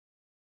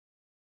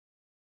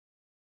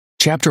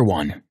Chapter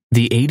 1.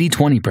 The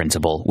 80-20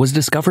 Principle was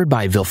discovered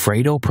by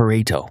Vilfredo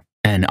Pareto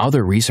and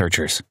other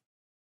researchers.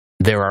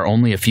 There are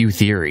only a few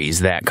theories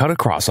that cut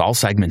across all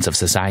segments of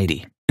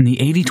society, and the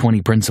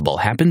 80-20 Principle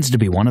happens to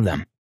be one of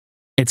them.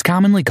 It's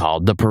commonly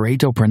called the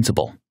Pareto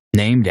Principle,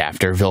 named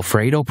after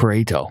Vilfredo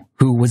Pareto,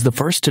 who was the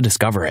first to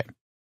discover it.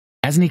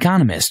 As an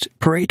economist,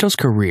 Pareto's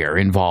career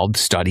involved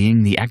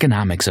studying the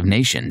economics of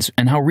nations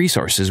and how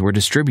resources were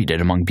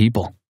distributed among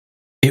people.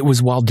 It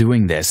was while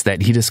doing this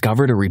that he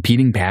discovered a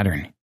repeating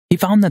pattern. He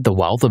found that the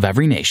wealth of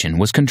every nation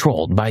was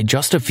controlled by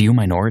just a few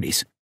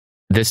minorities.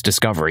 This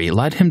discovery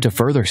led him to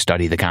further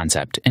study the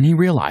concept, and he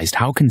realized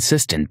how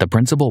consistent the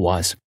principle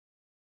was.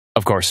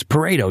 Of course,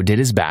 Pareto did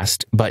his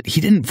best, but he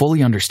didn't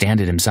fully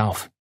understand it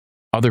himself.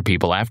 Other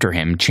people after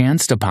him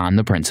chanced upon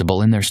the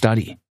principle in their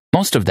study,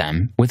 most of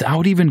them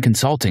without even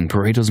consulting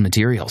Pareto's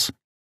materials.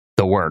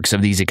 The works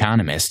of these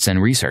economists and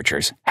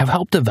researchers have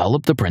helped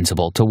develop the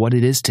principle to what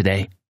it is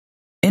today.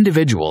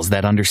 Individuals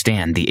that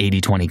understand the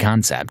 80-20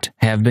 concept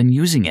have been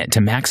using it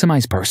to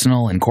maximize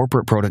personal and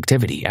corporate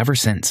productivity ever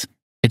since.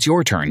 It's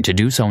your turn to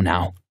do so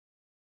now.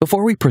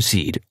 Before we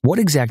proceed, what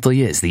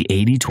exactly is the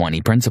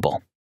 80-20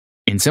 principle?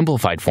 In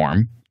simplified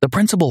form, the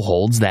principle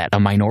holds that a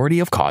minority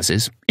of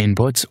causes,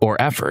 inputs,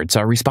 or efforts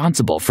are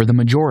responsible for the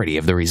majority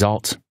of the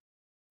results.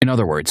 In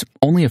other words,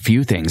 only a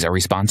few things are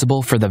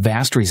responsible for the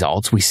vast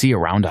results we see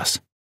around us.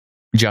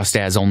 Just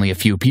as only a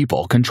few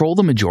people control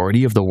the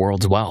majority of the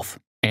world's wealth,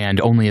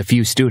 and only a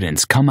few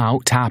students come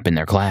out top in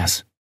their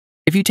class.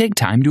 If you take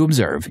time to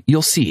observe,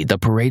 you'll see the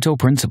Pareto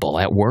principle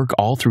at work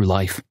all through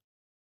life.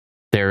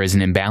 There is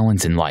an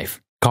imbalance in life.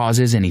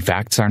 Causes and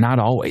effects are not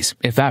always,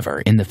 if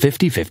ever, in the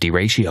 50-50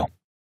 ratio.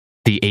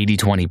 The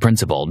 80-20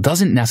 principle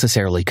doesn't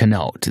necessarily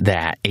connote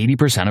that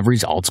 80% of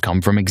results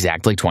come from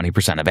exactly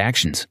 20% of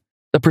actions.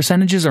 The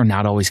percentages are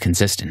not always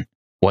consistent.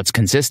 What's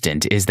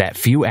consistent is that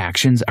few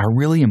actions are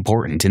really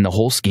important in the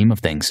whole scheme of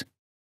things.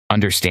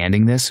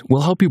 Understanding this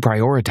will help you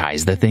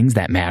prioritize the things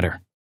that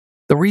matter.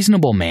 The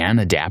reasonable man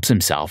adapts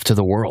himself to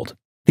the world.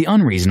 The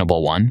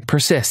unreasonable one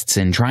persists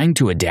in trying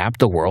to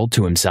adapt the world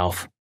to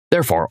himself.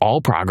 Therefore,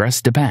 all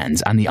progress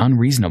depends on the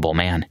unreasonable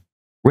man.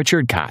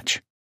 Richard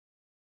Koch.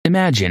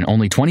 Imagine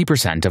only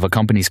 20% of a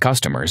company's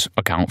customers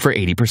account for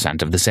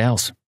 80% of the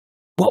sales.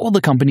 What will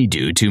the company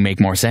do to make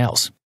more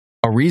sales?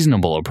 A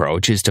reasonable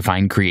approach is to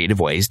find creative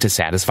ways to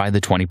satisfy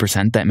the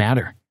 20% that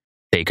matter.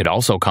 They could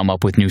also come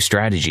up with new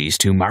strategies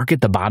to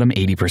market the bottom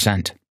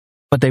 80%.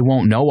 But they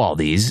won't know all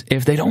these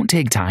if they don't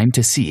take time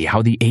to see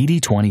how the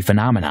 80-20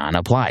 phenomenon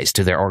applies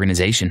to their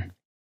organization.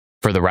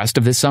 For the rest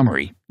of this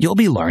summary, you'll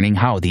be learning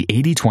how the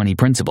 80-20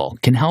 principle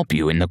can help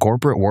you in the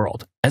corporate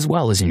world as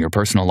well as in your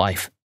personal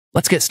life.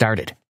 Let's get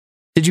started.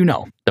 Did you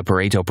know the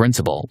Pareto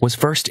principle was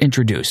first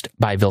introduced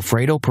by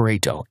Vilfredo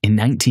Pareto in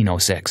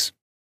 1906?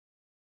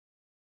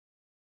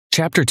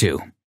 Chapter 2.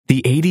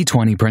 The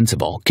 80-20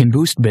 principle can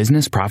boost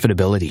business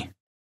profitability.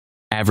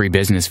 Every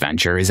business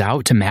venture is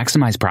out to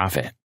maximize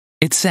profit.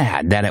 It's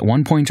sad that at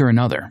one point or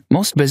another,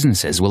 most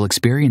businesses will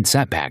experience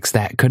setbacks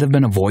that could have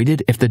been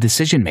avoided if the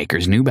decision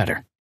makers knew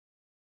better.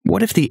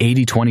 What if the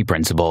 80-20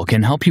 principle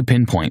can help you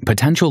pinpoint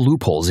potential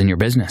loopholes in your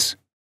business?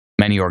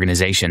 Many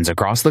organizations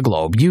across the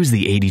globe use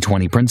the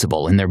 80-20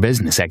 principle in their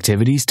business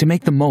activities to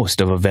make the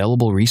most of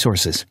available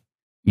resources.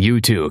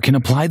 You too can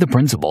apply the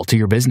principle to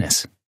your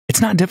business.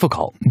 It's not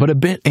difficult, but a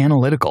bit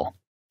analytical.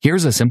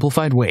 Here's a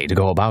simplified way to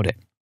go about it.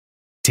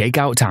 Take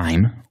out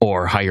time,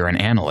 or hire an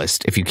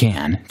analyst if you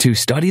can, to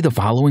study the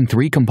following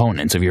three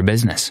components of your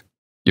business: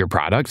 your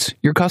products,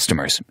 your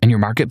customers, and your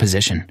market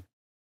position.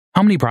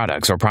 How many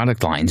products or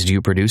product lines do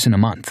you produce in a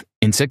month,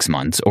 in 6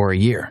 months, or a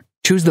year?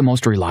 Choose the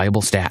most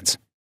reliable stats.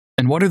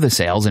 And what are the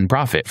sales and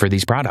profit for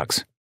these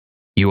products?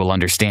 You will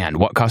understand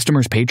what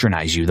customers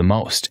patronize you the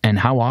most and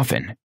how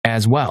often,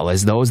 as well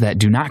as those that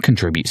do not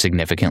contribute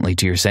significantly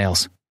to your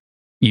sales.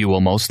 You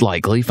will most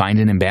likely find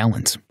an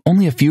imbalance.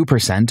 Only a few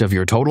 % of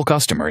your total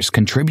customers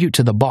contribute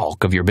to the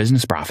bulk of your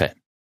business profit.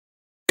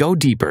 Go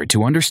deeper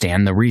to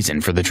understand the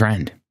reason for the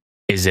trend.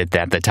 Is it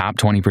that the top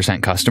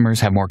 20%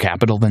 customers have more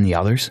capital than the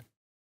others?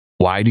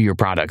 Why do your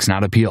products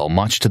not appeal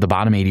much to the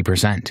bottom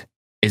 80%?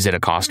 Is it a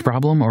cost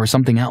problem or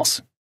something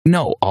else?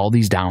 Note all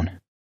these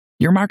down.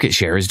 Your market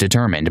share is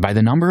determined by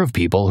the number of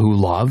people who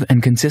love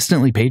and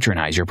consistently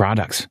patronize your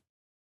products.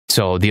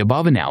 So the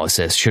above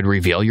analysis should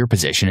reveal your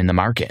position in the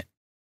market.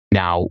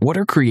 Now, what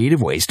are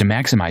creative ways to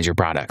maximize your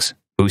products,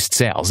 boost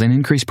sales, and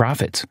increase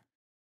profits?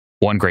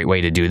 One great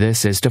way to do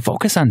this is to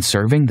focus on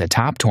serving the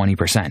top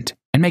 20%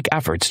 and make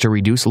efforts to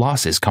reduce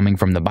losses coming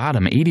from the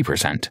bottom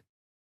 80%.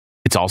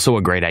 It's also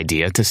a great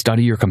idea to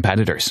study your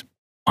competitors.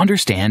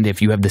 Understand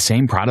if you have the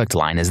same product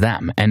line as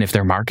them and if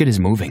their market is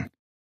moving.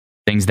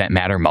 Things that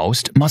matter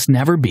most must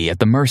never be at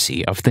the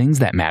mercy of things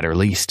that matter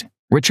least.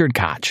 Richard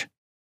Koch.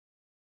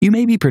 You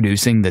may be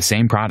producing the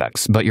same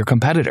products, but your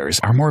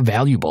competitors are more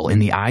valuable in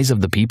the eyes of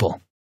the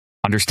people.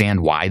 Understand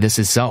why this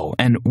is so,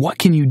 and what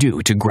can you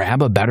do to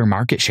grab a better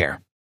market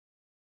share.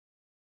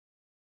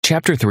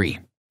 Chapter 3.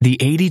 The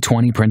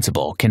 80-20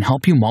 principle can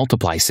help you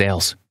multiply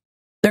sales.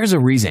 There's a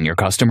reason your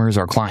customers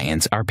or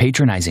clients are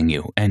patronizing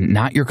you and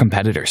not your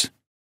competitors.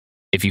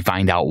 If you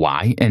find out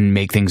why and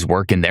make things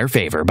work in their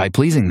favor by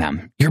pleasing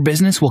them, your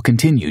business will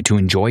continue to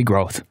enjoy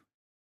growth.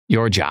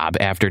 Your job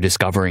after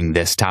discovering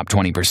this top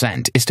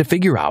 20% is to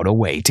figure out a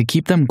way to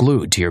keep them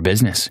glued to your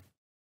business.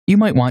 You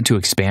might want to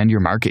expand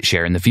your market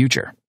share in the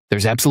future.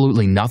 There's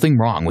absolutely nothing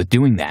wrong with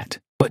doing that,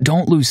 but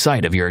don't lose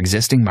sight of your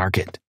existing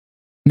market.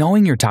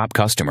 Knowing your top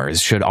customers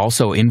should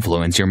also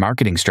influence your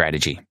marketing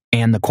strategy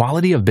and the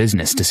quality of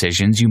business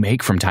decisions you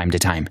make from time to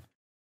time.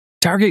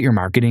 Target your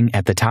marketing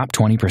at the top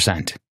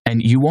 20%,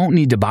 and you won't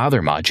need to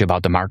bother much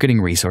about the marketing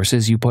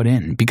resources you put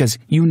in because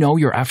you know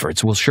your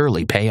efforts will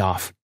surely pay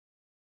off.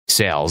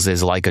 Sales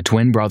is like a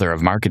twin brother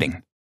of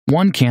marketing.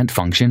 One can't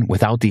function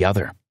without the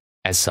other.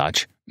 As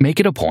such, make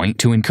it a point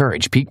to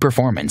encourage peak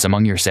performance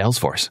among your sales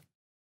force.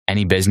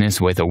 Any business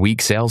with a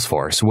weak sales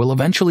force will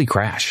eventually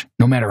crash,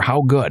 no matter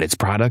how good its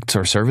products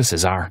or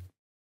services are.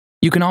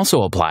 You can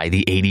also apply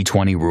the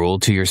 80-20 rule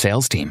to your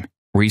sales team.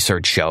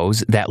 Research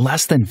shows that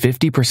less than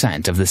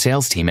 50% of the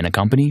sales team in a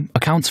company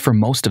accounts for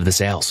most of the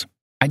sales.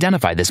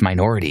 Identify this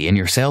minority in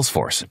your sales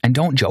force and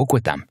don't joke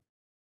with them.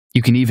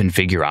 You can even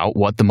figure out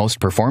what the most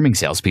performing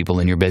salespeople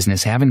in your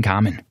business have in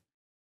common.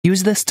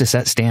 Use this to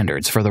set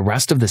standards for the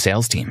rest of the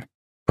sales team.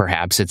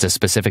 Perhaps it's a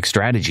specific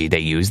strategy they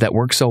use that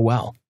works so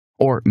well.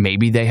 Or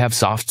maybe they have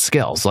soft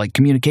skills like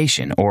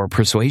communication or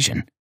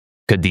persuasion.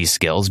 Could these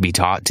skills be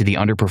taught to the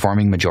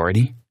underperforming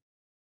majority?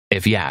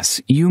 If yes,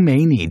 you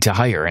may need to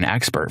hire an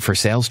expert for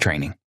sales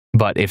training.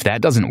 But if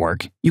that doesn't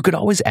work, you could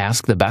always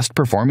ask the best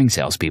performing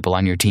salespeople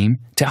on your team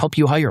to help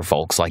you hire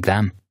folks like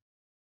them.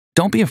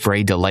 Don't be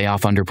afraid to lay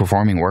off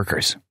underperforming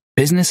workers.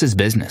 Business is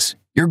business.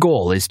 Your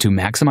goal is to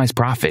maximize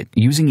profit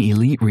using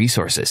elite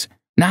resources,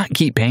 not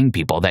keep paying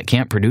people that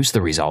can't produce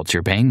the results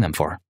you're paying them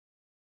for.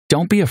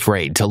 Don't be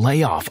afraid to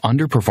lay off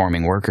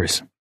underperforming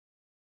workers.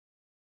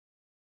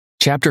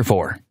 Chapter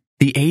 4.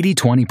 The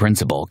 80-20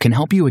 principle can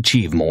help you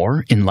achieve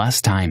more in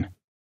less time.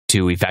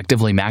 To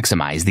effectively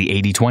maximize the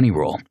 80-20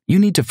 rule, you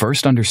need to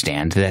first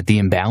understand that the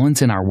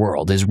imbalance in our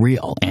world is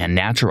real and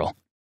natural.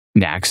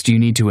 Next, you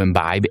need to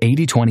imbibe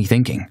 80-20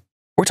 thinking.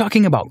 We're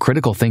talking about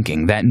critical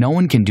thinking that no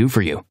one can do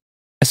for you,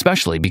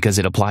 especially because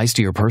it applies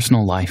to your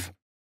personal life.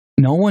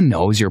 No one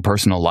knows your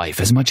personal life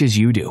as much as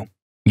you do.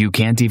 You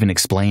can't even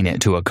explain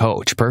it to a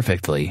coach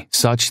perfectly,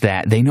 such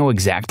that they know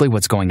exactly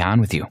what's going on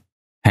with you.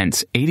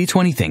 Hence,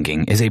 80-20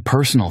 thinking is a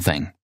personal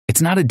thing.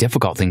 It's not a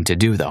difficult thing to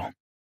do, though.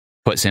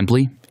 Put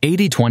simply,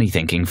 80-20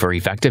 thinking for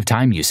effective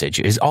time usage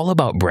is all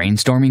about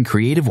brainstorming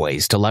creative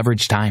ways to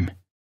leverage time.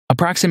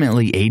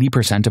 Approximately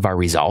 80% of our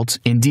results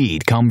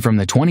indeed come from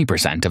the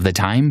 20% of the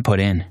time put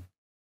in.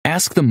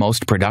 Ask the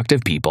most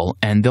productive people,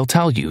 and they'll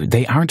tell you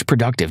they aren't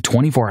productive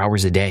 24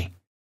 hours a day.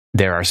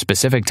 There are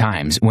specific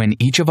times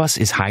when each of us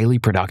is highly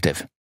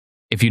productive.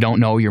 If you don't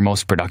know your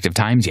most productive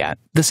times yet,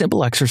 the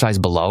simple exercise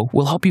below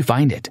will help you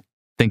find it.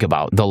 Think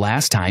about the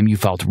last time you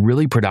felt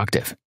really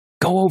productive.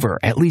 Go over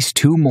at least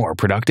 2 more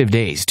productive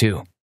days,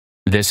 too.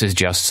 This is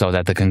just so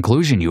that the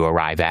conclusion you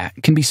arrive at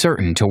can be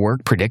certain to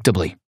work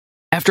predictably.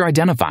 After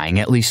identifying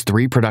at least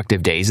 3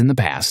 productive days in the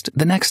past,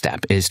 the next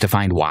step is to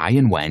find why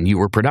and when you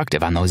were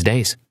productive on those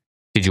days.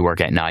 Did you work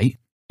at night?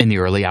 In the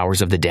early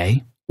hours of the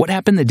day? What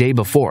happened the day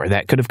before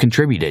that could have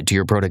contributed to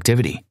your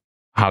productivity?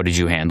 How did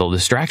you handle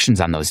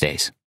distractions on those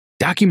days?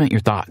 Document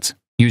your thoughts.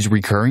 Use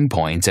recurring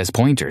points as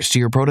pointers to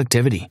your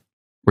productivity.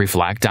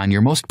 Reflect on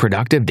your most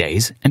productive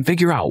days and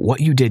figure out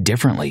what you did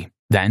differently.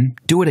 Then,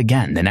 do it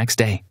again the next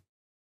day.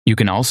 You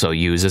can also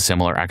use a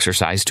similar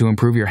exercise to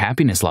improve your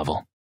happiness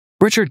level.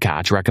 Richard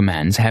Koch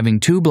recommends having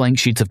 2 blank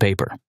sheets of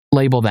paper.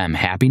 Label them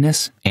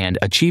Happiness and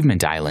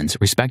Achievement Islands,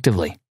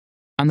 respectively.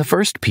 On the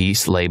first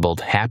piece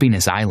labeled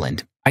Happiness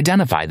Island,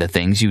 identify the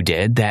things you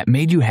did that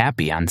made you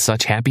happy on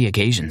such happy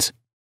occasions.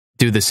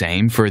 Do the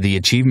same for the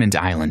Achievement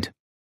Island.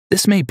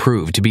 This may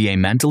prove to be a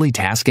mentally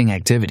tasking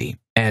activity,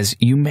 as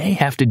you may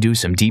have to do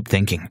some deep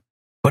thinking.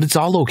 But it's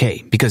all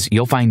okay because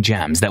you'll find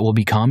gems that will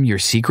become your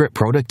secret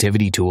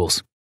productivity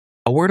tools.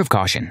 A word of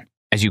caution.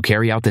 As you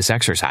carry out this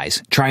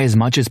exercise, try as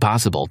much as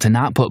possible to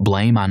not put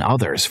blame on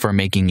others for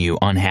making you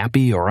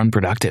unhappy or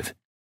unproductive.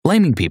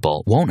 Blaming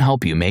people won't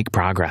help you make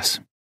progress.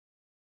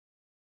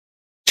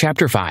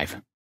 Chapter 5.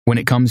 When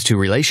it comes to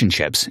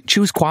relationships,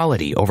 choose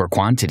quality over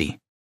quantity.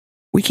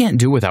 We can't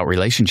do without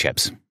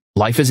relationships.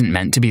 Life isn't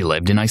meant to be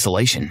lived in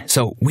isolation,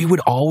 so we would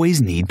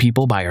always need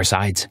people by our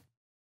sides.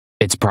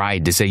 It's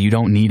pride to say you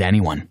don't need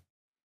anyone.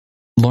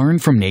 Learn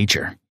from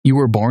nature. You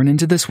were born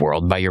into this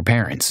world by your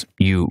parents.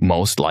 You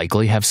most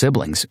likely have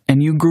siblings,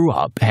 and you grew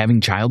up having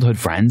childhood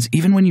friends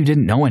even when you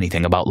didn't know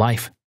anything about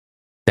life.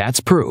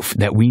 That's proof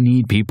that we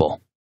need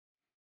people.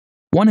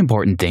 One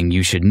important thing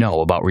you should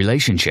know about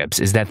relationships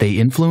is that they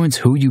influence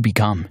who you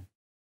become.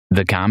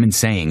 The common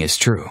saying is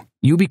true.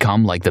 You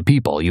become like the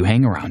people you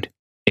hang around.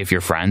 If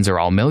your friends are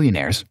all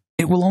millionaires,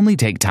 it will only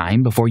take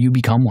time before you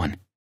become one.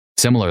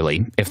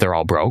 Similarly, if they're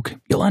all broke,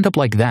 you'll end up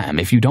like them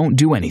if you don't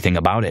do anything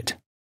about it.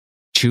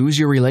 Choose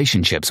your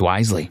relationships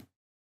wisely.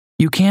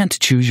 You can't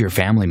choose your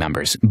family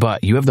members,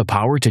 but you have the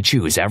power to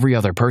choose every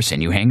other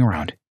person you hang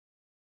around.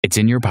 It's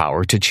in your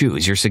power to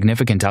choose your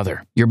significant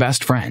other, your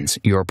best friends,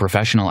 your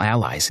professional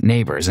allies,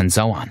 neighbors, and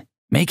so on.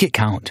 Make it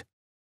count.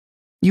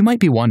 You might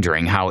be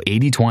wondering how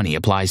 80-20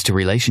 applies to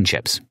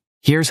relationships.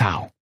 Here's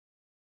how.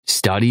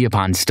 Study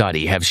upon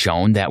study have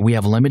shown that we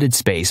have limited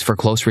space for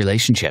close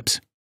relationships.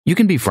 You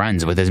can be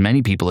friends with as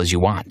many people as you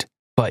want,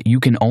 but you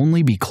can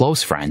only be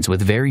close friends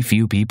with very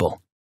few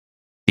people.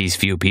 These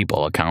few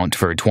people account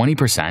for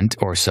 20%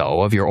 or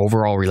so of your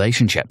overall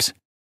relationships,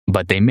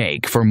 but they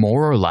make for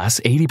more or less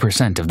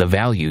 80% of the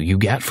value you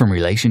get from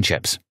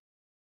relationships.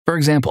 For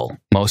example,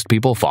 most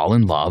people fall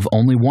in love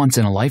only once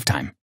in a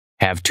lifetime,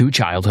 have 2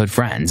 childhood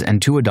friends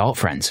and 2 adult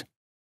friends.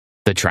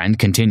 The trend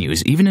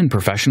continues even in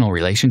professional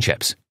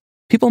relationships.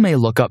 People may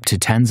look up to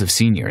tens of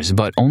seniors,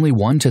 but only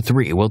 1 to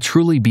 3 will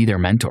truly be their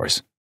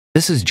mentors.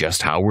 This is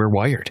just how we're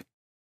wired.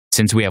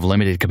 Since we have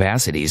limited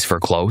capacities for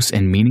close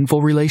and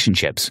meaningful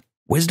relationships,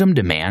 wisdom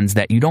demands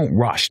that you don't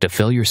rush to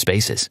fill your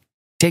spaces.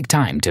 Take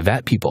time to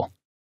vet people.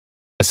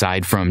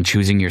 Aside from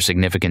choosing your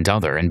significant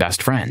other and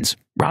best friends,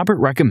 Robert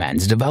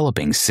recommends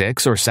developing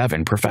 6 or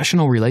 7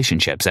 professional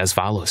relationships as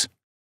follows.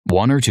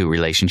 1 or 2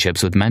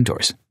 relationships with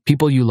mentors,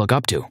 people you look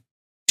up to.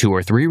 2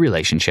 or 3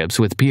 relationships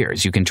with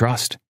peers you can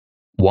trust.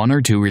 1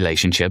 or 2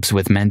 relationships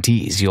with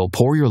mentees you'll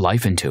pour your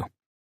life into.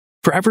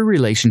 For every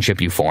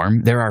relationship you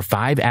form, there are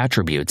 5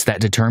 attributes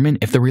that determine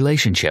if the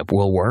relationship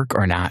will work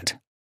or not.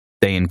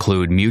 They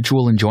include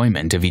mutual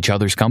enjoyment of each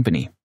other's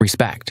company,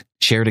 respect,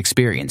 shared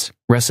experience,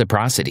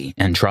 reciprocity,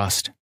 and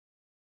trust.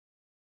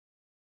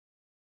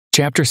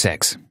 Chapter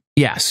 6.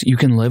 Yes, you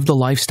can live the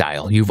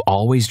lifestyle you've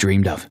always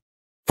dreamed of.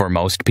 For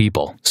most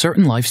people,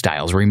 certain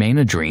lifestyles remain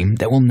a dream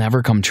that will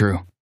never come true.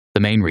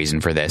 The main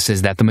reason for this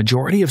is that the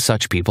majority of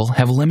such people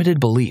have limited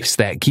beliefs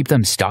that keep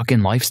them stuck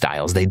in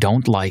lifestyles they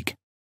don't like.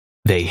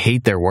 They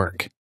hate their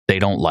work. They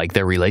don't like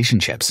their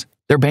relationships.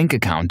 Their bank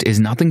account is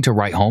nothing to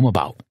write home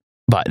about.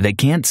 But they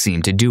can't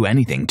seem to do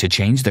anything to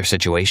change their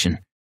situation.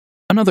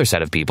 Another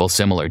set of people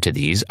similar to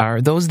these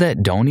are those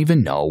that don't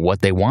even know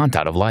what they want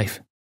out of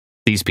life.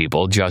 These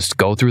people just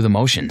go through the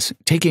motions,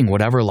 taking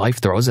whatever life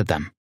throws at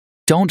them.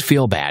 Don't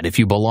feel bad if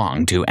you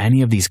belong to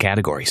any of these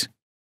categories.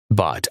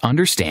 But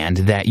understand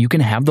that you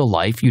can have the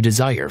life you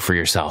desire for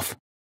yourself.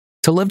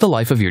 To live the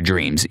life of your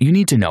dreams, you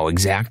need to know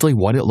exactly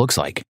what it looks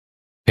like.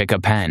 Pick a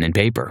pen and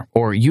paper,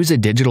 or use a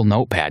digital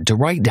notepad to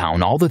write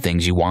down all the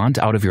things you want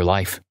out of your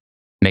life.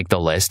 Make the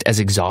list as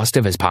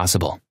exhaustive as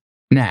possible.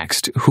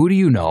 Next, who do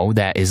you know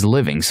that is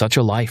living such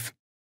a life?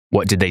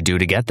 What did they do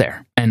to get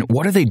there? And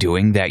what are they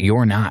doing that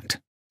you're not?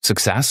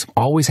 Success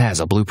always has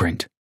a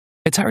blueprint.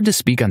 It's hard to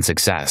speak on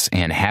success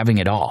and having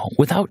it all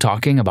without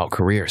talking about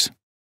careers.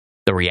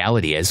 The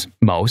reality is,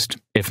 most,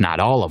 if not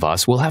all of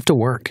us, will have to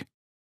work,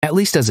 at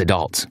least as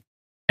adults.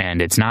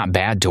 And it's not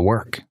bad to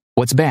work.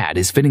 What's bad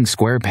is fitting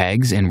square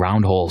pegs in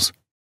round holes.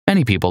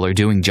 Many people are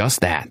doing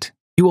just that.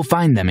 You will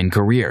find them in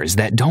careers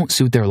that don't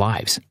suit their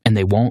lives, and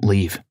they won't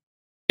leave.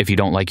 If you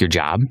don't like your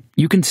job,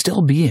 you can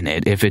still be in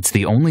it if it's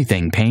the only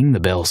thing paying the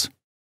bills.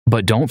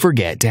 But don't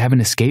forget to have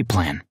an escape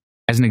plan.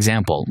 As an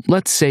example,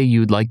 let's say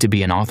you'd like to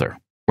be an author,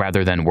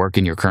 rather than work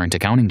in your current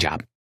accounting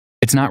job.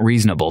 It's not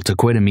reasonable to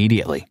quit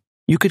immediately.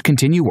 You could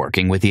continue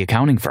working with the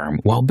accounting firm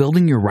while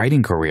building your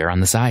writing career on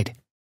the side.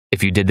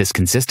 If you did this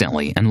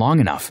consistently and long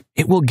enough,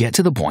 it will get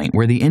to the point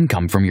where the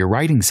income from your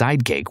writing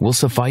side gig will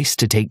suffice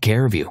to take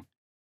care of you.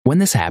 When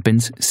this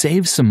happens,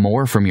 save some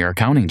more from your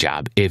accounting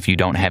job if you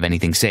don't have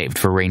anything saved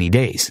for rainy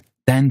days.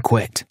 Then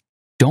quit.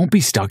 Don't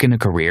be stuck in a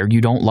career you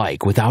don't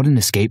like without an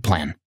escape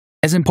plan.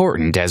 As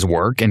important as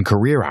work and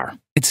career are,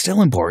 it's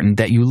still important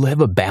that you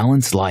live a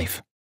balanced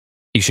life.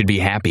 You should be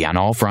happy on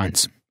all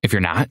fronts. If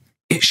you're not,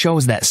 it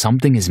shows that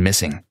something is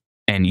missing,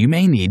 and you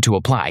may need to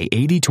apply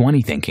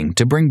 80-20 thinking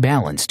to bring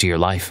balance to your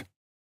life.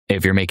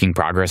 If you're making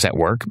progress at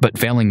work but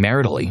failing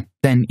maritally,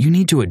 then you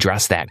need to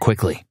address that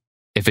quickly.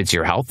 If it's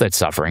your health that's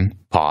suffering,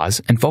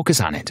 pause and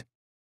focus on it.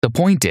 The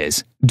point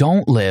is,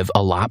 don't live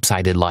a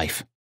lopsided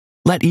life.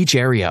 Let each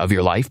area of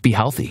your life be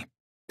healthy.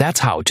 That's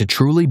how to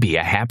truly be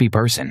a happy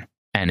person.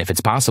 And if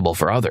it's possible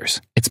for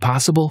others, it's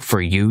possible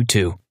for you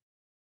too.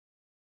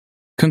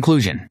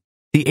 Conclusion.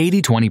 The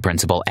 80-20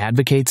 principle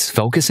advocates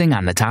focusing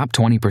on the top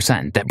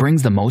 20% that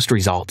brings the most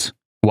results,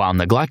 while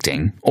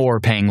neglecting or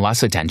paying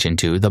less attention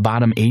to the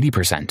bottom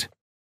 80%.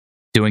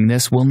 Doing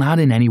this will not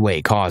in any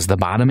way cause the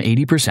bottom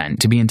 80%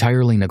 to be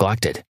entirely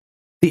neglected.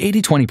 The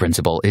 80-20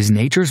 principle is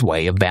nature's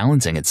way of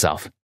balancing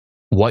itself.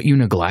 What you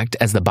neglect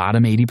as the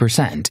bottom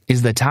 80%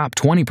 is the top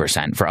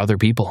 20% for other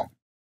people.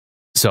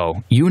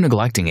 So, you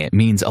neglecting it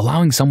means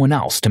allowing someone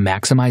else to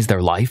maximize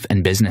their life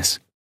and business.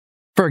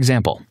 For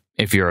example,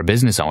 if you're a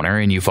business owner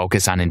and you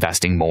focus on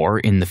investing more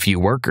in the few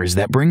workers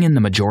that bring in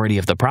the majority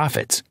of the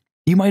profits,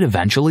 you might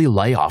eventually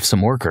lay off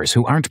some workers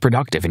who aren't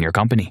productive in your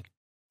company.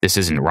 This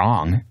isn't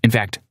wrong. In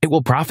fact, it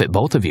will profit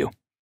both of you,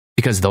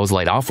 because those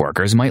laid-off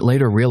workers might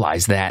later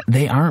realize that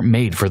they aren't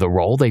made for the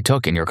role they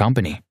took in your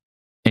company.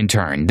 In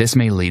turn, this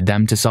may lead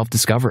them to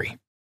self-discovery.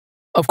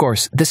 Of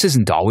course, this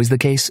isn't always the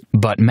case,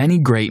 but many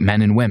great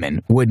men and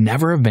women would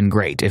never have been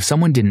great if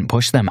someone didn't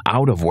push them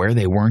out of where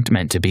they weren't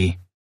meant to be.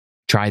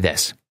 Try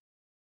this.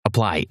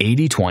 Apply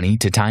 80-20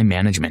 to time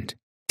management.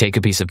 Take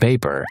a piece of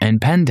paper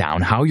and pen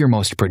down how your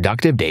most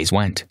productive days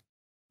went.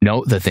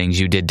 Note the things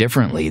you did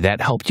differently that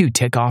helped you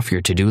tick off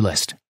your to-do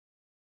list.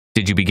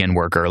 Did you begin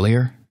work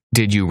earlier?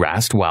 Did you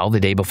rest well the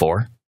day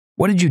before?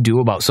 What did you do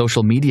about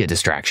social media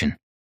distraction?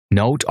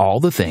 Note all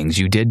the things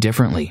you did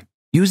differently.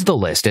 Use the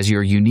list as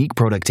your unique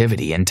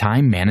productivity and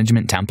time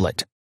management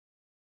template.